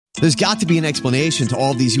There's got to be an explanation to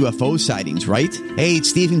all of these UFO sightings, right? Hey,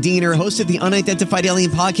 it's Stephen Diener, host of the Unidentified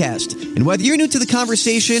Alien Podcast. And whether you're new to the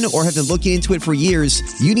conversation or have been looking into it for years,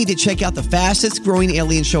 you need to check out the fastest growing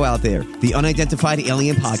alien show out there, the Unidentified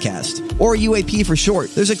Alien Podcast, or UAP for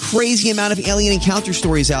short. There's a crazy amount of alien encounter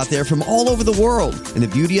stories out there from all over the world. And the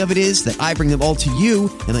beauty of it is that I bring them all to you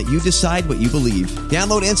and let you decide what you believe.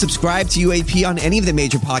 Download and subscribe to UAP on any of the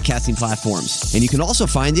major podcasting platforms. And you can also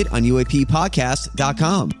find it on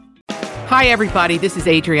UAPpodcast.com. Hi, everybody. This is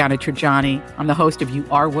Adriana Trajani. I'm the host of You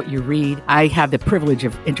Are What You Read. I have the privilege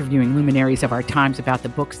of interviewing luminaries of our times about the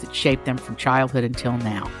books that shaped them from childhood until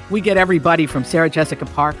now. We get everybody from Sarah Jessica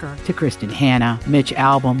Parker to Kristen Hanna, Mitch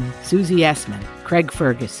Albom, Susie Essman, Craig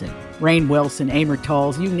Ferguson, Rainn Wilson, Amor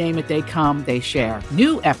Tolls, you name it, they come, they share.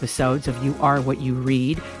 New episodes of You Are What You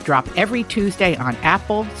Read drop every Tuesday on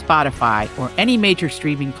Apple, Spotify, or any major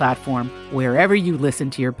streaming platform wherever you listen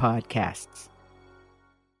to your podcasts.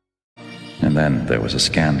 And then there was a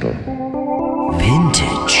scandal.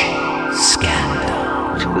 Vintage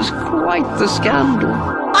scandal. It was quite the scandal.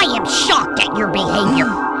 I am shocked at your behavior.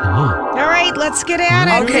 All right, let's get at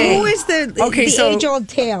it. Okay. Who is the age-old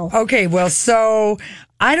tale? Okay, well, so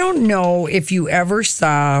I don't know if you ever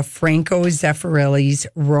saw Franco Zeffirelli's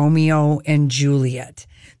Romeo and Juliet,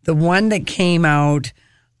 the one that came out,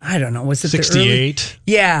 I don't know, was it 68?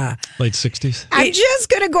 Yeah. Late 60s? I'm just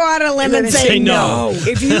going to go out on a limb and say no.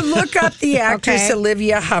 If you look up the actress Okay.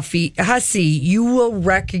 Olivia Hussey, you will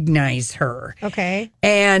recognize her. Okay.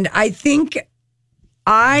 And I think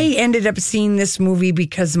I ended up seeing this movie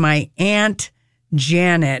because my Aunt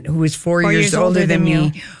Janet, who was 4 years older than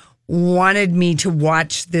me, wanted me to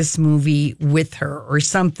watch this movie with her or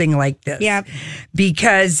something like this. Yep.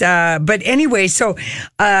 Because, but anyway, so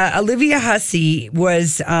Olivia Hussey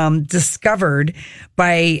was discovered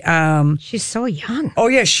by. She's so young. Oh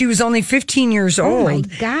yeah, she was only 15 years old. Oh my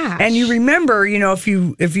gosh! And you remember, if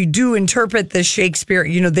you do interpret the Shakespeare,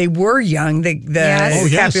 they were young. The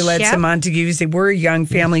Capulets and Montagues, they were a young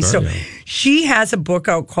family. So she has a book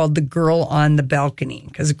out called "The Girl on the Balcony,"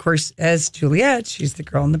 because of course, as Juliet, she's the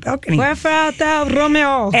girl on the balcony. Wherefore thou,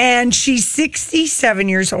 Romeo? And she's 67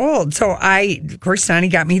 years old. So of course, Sonny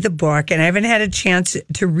got me the book, and I haven't had a chance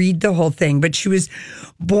to read the whole thing. But she was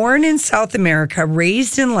born in South America,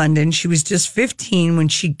 raised in London. She was just 15 when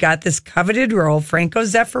she got this coveted role, Franco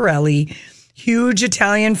Zeffirelli, huge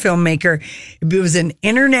Italian filmmaker. It was an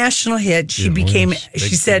international hit. She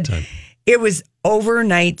said it was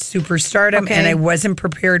overnight superstardom, and I wasn't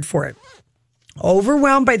prepared for it.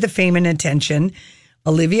 Overwhelmed by the fame and attention,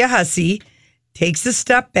 Olivia Hussey takes a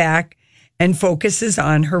step back and focuses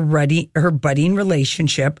on her budding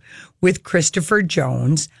relationship with Christopher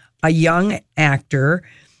Jones, a young actor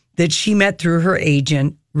that she met through her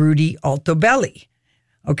agent, Rudy Altobelli.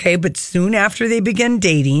 Okay, but soon after they begin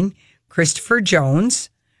dating, Christopher Jones,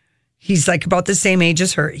 he's like about the same age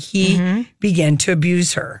as her, he began to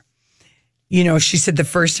abuse her. She said the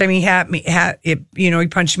first time he he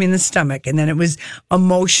punched me in the stomach, and then it was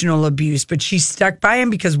emotional abuse. But she stuck by him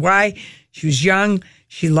because why? She was young.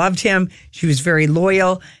 She loved him. She was very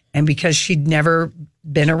loyal, and because she'd never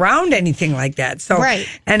been around anything like that. So, right.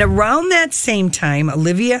 And around that same time,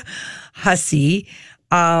 Olivia Hussey,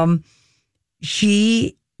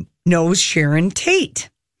 she knows Sharon Tate,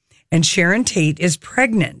 and Sharon Tate is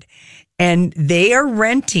pregnant, and they are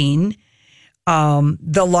renting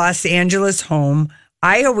the Los Angeles home.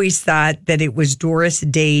 I always thought that it was Doris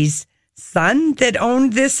Day's son that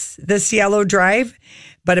owned this Yellow Drive,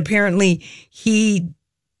 but apparently he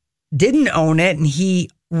didn't own it, and he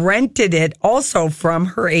rented it also from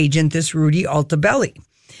her agent, this Rudy Altobelli.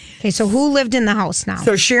 Okay, so who lived in the house now?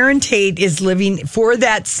 So Sharon Tate is living for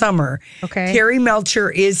that summer. Okay. Terry Melcher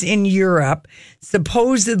is in Europe.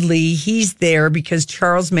 Supposedly he's there because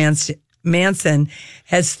Charles Manson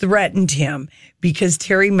has threatened him because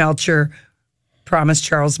Terry Melcher promised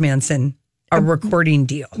Charles Manson a recording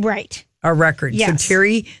deal. Right. A record. Yes. So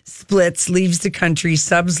Terry splits, leaves the country,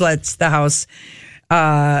 sublets the house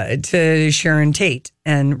to Sharon Tate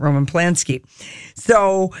and Roman Polanski.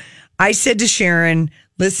 So I said to Sharon,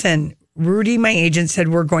 listen, Rudy, my agent, said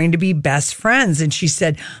we're going to be best friends. And she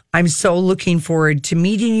said, I'm so looking forward to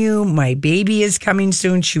meeting you. My baby is coming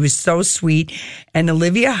soon. She was so sweet. And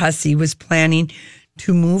Olivia Hussey was planning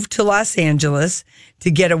to move to Los Angeles to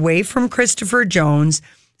get away from Christopher Jones,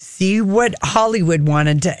 see what Hollywood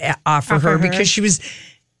wanted to offer her because she was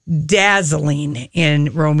dazzling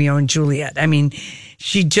in Romeo and Juliet. I mean,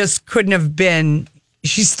 she just couldn't have been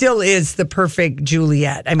she still is the perfect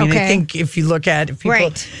Juliet. I mean, I think if you look at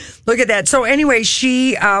look at that. So anyway,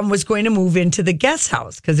 she was going to move into the guest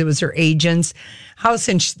house because it was her agent's house,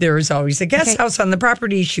 and there was always a guest house on the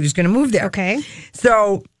property. She was going to move there. Okay.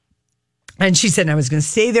 So, and she said, I was going to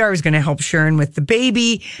stay there. I was going to help Sharon with the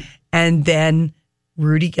baby. And then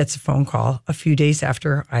Rudy gets a phone call a few days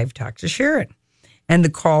after I've talked to Sharon. And the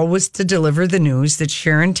call was to deliver the news that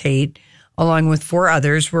Sharon Tate, along with 4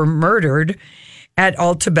 others, were murdered at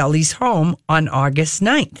Altabelli's home on August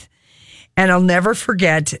 9th. And I'll never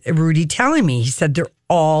forget Rudy telling me, he said, they're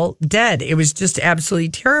all dead. It was just absolutely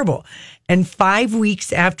terrible. And 5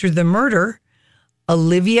 weeks after the murder,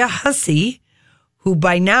 Olivia Hussey, who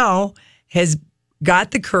by now has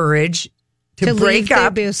got the courage to break leave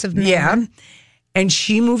up, the abusive man. and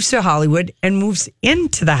she moves to Hollywood and moves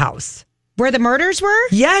into the house where the murders were.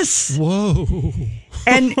 Yes. Whoa.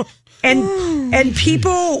 And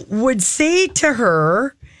people would say to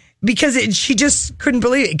her, because she just couldn't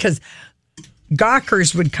believe it, because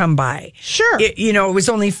gawkers would come by. Sure. It was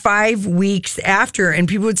only 5 weeks after, and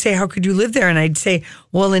people would say, how could you live there? And I'd say,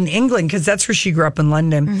 well, in England, because that's where she grew up in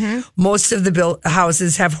London, most of the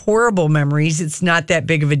houses have horrible memories. It's not that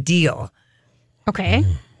big of a deal. Okay.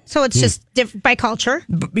 So it's just different by culture?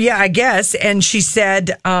 Yeah, I guess. And she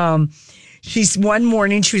said, one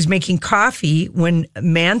morning she was making coffee when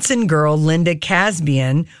Manson girl Linda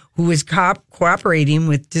Casbian, who was cooperating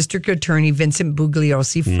with District Attorney Vincent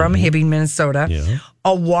Bugliosi from Hibbing, Minnesota, a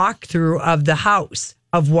walkthrough of the house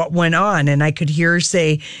of what went on. And I could hear her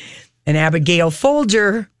say, and Abigail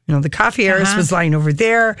Folger, the coffee heiress, was lying over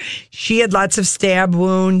there. She had lots of stab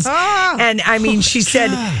wounds. Oh. And I mean, she'd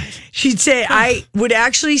say, I would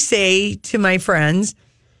actually say to my friends,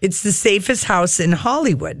 it's the safest house in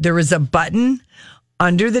Hollywood. There was a button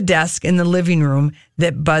under the desk in the living room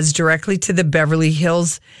that buzzed directly to the Beverly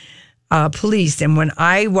Hills police. And when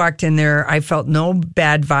I walked in there, I felt no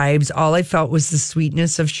bad vibes. All I felt was the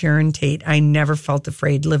sweetness of Sharon Tate. I never felt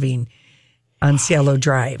afraid living on Cielo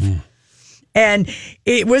Drive. And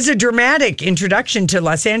it was a dramatic introduction to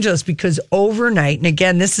Los Angeles because overnight, and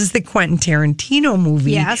again, this is the Quentin Tarantino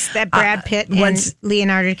movie. Yes, that Brad Pitt and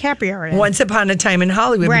Leonardo DiCaprio are in. Once Upon a Time in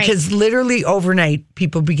Hollywood, right. Because literally overnight,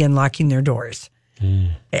 people began locking their doors.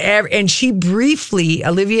 And she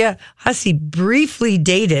Olivia Hussey briefly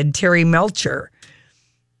dated Terry Melcher,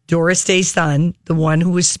 Doris Day's son, the one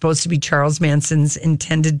who was supposed to be Charles Manson's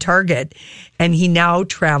intended target. And he now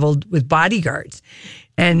traveled with bodyguards.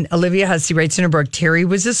 And Olivia Hussey writes in her book, Terry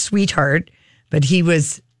was a sweetheart, but he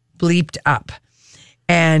was bleeped up.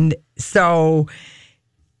 And so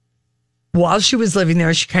while she was living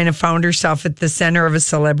there, she kind of found herself at the center of a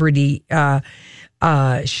celebrity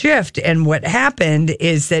shift. And what happened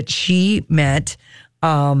is that she met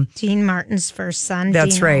Dean Martin's first son.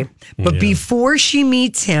 That's Dino. right. But before she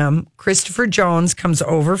meets him, Christopher Jones comes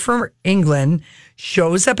over from England,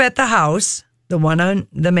 shows up at the house, the one on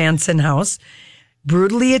the Manson house,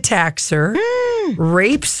 brutally attacks her,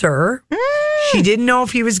 rapes her. She didn't know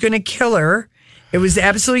if he was going to kill her. It was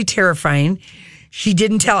absolutely terrifying. She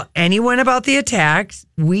didn't tell anyone about the attacks.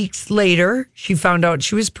 Weeks later, she found out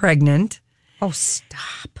she was pregnant. Oh,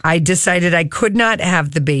 stop. I decided I could not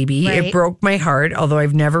have the baby. Right. It broke my heart, although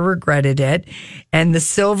I've never regretted it. And the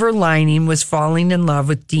silver lining was falling in love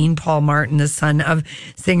with Dean Paul Martin, the son of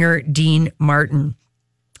singer Dean Martin.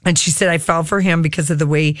 And she said, I fell for him because of the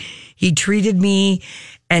way he treated me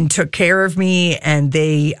and took care of me. And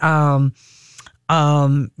they, dinner,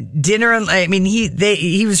 I mean,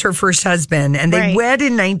 he was her first husband, and they wed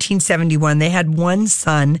in 1971. They had one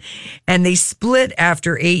son, and they split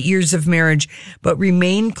after 8 years of marriage, but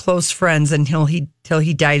remained close friends until he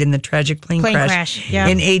died in the tragic plane crash.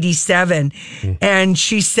 In 87. And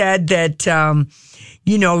she said that,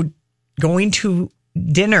 going to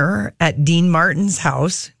dinner at Dean Martin's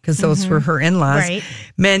house, because those were her in-laws,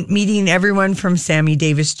 meant meeting everyone from Sammy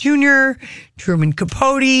Davis Jr., Truman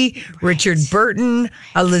Capote, Richard Burton,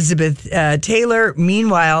 Elizabeth Taylor.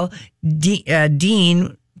 Meanwhile,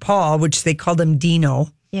 Dean Paul, which they called him Dino,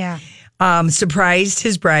 surprised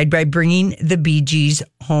his bride by bringing the Bee Gees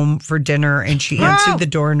home for dinner, and she answered the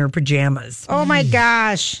door in her pajamas. Oh my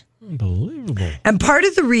gosh. Unbelievable. And part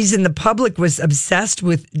of the reason the public was obsessed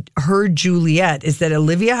with her Juliet is that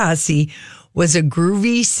Olivia Hussey was a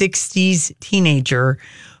groovy 60s teenager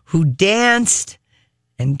who danced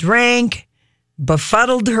and drank,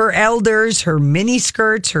 befuddled her elders, her mini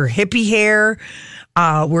skirts, her hippie hair.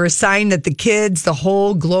 Were a sign that the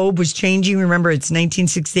whole globe was changing. Remember, it's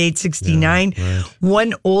 1968, 69. Yeah, right.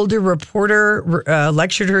 One older reporter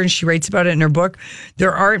lectured her, and she writes about it in her book.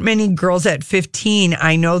 There aren't many girls at 15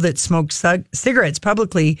 I know that smoke cigarettes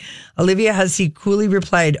publicly. Olivia Hussey coolly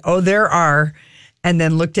replied, "Oh, there are," and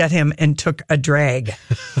then looked at him and took a drag.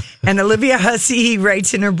 And Olivia Hussey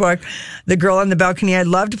writes in her book, "The Girl on the Balcony, I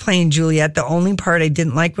loved playing Juliet. The only part I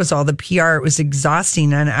didn't like was all the PR. It was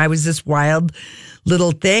exhausting, and I was this wild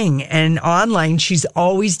little thing." And online, she's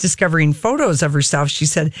always discovering photos of herself. She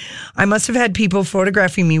said, "I must have had people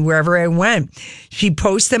photographing me wherever I went." She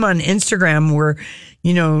posts them on Instagram where,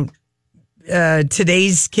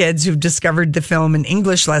 today's kids who've discovered the film in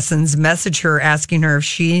English lessons message her asking her if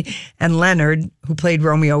she and Leonard, who played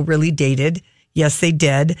Romeo, really dated. Yes, they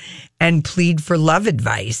did. And plead for love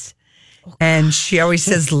advice. And she always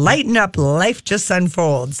says, "Lighten up, life just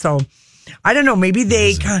unfolds." So I don't know. Maybe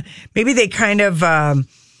they kind of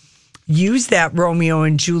use that Romeo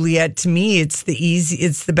and Juliet. To me, it's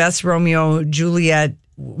the best Romeo Juliet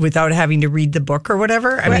without having to read the book or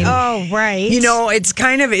whatever. I mean, oh, right.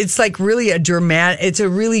 It's like really it's a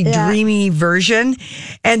really dreamy version.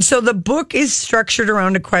 And so the book is structured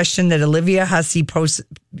around a question that Olivia Hussey poses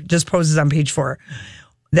on page 4.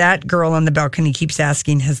 That girl on the balcony keeps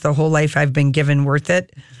asking, has the whole life I've been given worth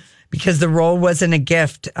it? Because the role wasn't a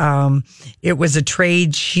gift. It was a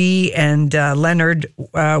trade. She and Leonard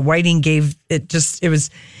Whiting gave it. It was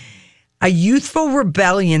a youthful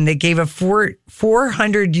rebellion that gave a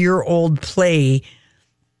 400-year-old play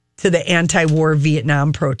to the anti-war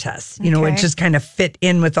Vietnam protests. It just kind of fit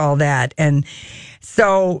in with all that. And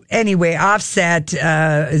so anyway, Offset,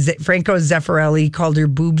 Franco Zeffirelli called her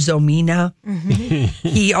Boobsomina. Mm-hmm.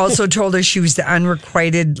 He also told her she was the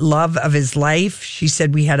unrequited love of his life. She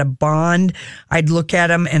said, "We had a bond. I'd look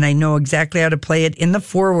at him and I know exactly how to play it." In the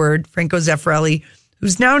foreword, Franco Zeffirelli,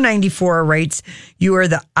 who's now 94, writes, "You are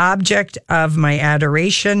the object of my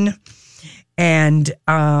adoration." And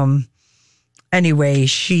anyway,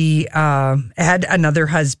 she had another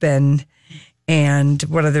husband. And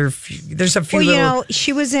what other? There's a few. Well,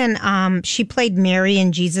 she was in. She played Mary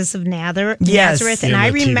in Jesus of Nazareth. Yes, and I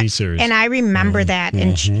remember that,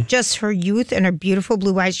 and just her youth and her beautiful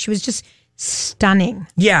blue eyes. She was just stunning.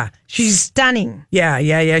 Yeah, she's stunning.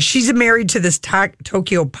 Yeah. She's married to this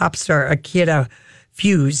Tokyo pop star Akira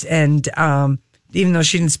Fuse, and even though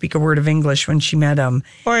she didn't speak a word of English when she met him.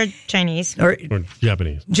 Or Chinese. Or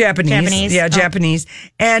Japanese. Japanese. Yeah, Japanese.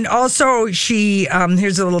 And also she,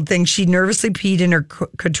 here's a little thing, she nervously peed in her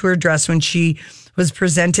couture dress when she was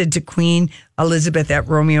presented to Queen Elizabeth at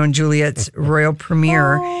Romeo and Juliet's royal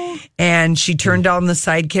premiere. Oh. And she turned down the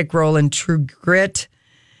sidekick role in True Grit.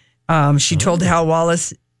 She told Hal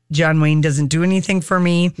Wallace, "John Wayne doesn't do anything for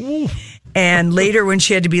me." Ooh. And later, when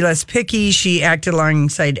she had to be less picky, she acted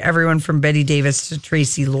alongside everyone from Bette Davis to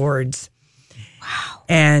Tracy Lords. Wow.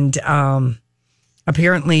 And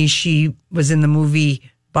apparently she was in the movie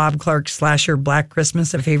Bob Clark's slasher Black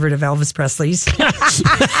Christmas, a favorite of Elvis Presley's.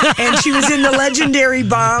 And she was in the legendary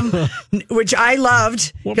bomb, which I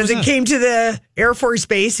loved because it came to the Air Force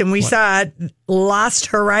Base and we saw it, Lost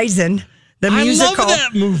Horizon, the musical. I love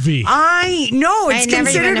that movie. I know. It's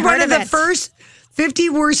considered one of the first 50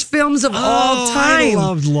 worst films of all time. I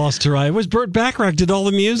loved Lost Horizon. It was Burt Bacharach did all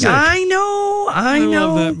the music. I know. I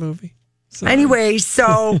love that movie. Sorry. Anyway,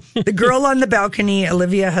 so The Girl on the Balcony,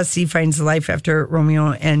 Olivia Hussey finds life after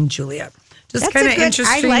Romeo and Juliet. Just kind of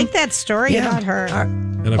interesting. I like that story about her.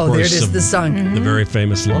 And of course, there it is, the song. The very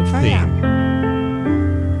famous love theme.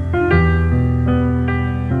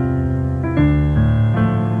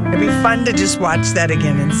 It'd be fun to just watch that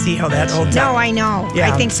again and see how that holds up. No, I know.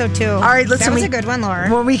 Yeah. I think so too. All right, listen. That was a good one, Laura.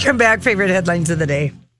 When we come back, favorite headlines of the day.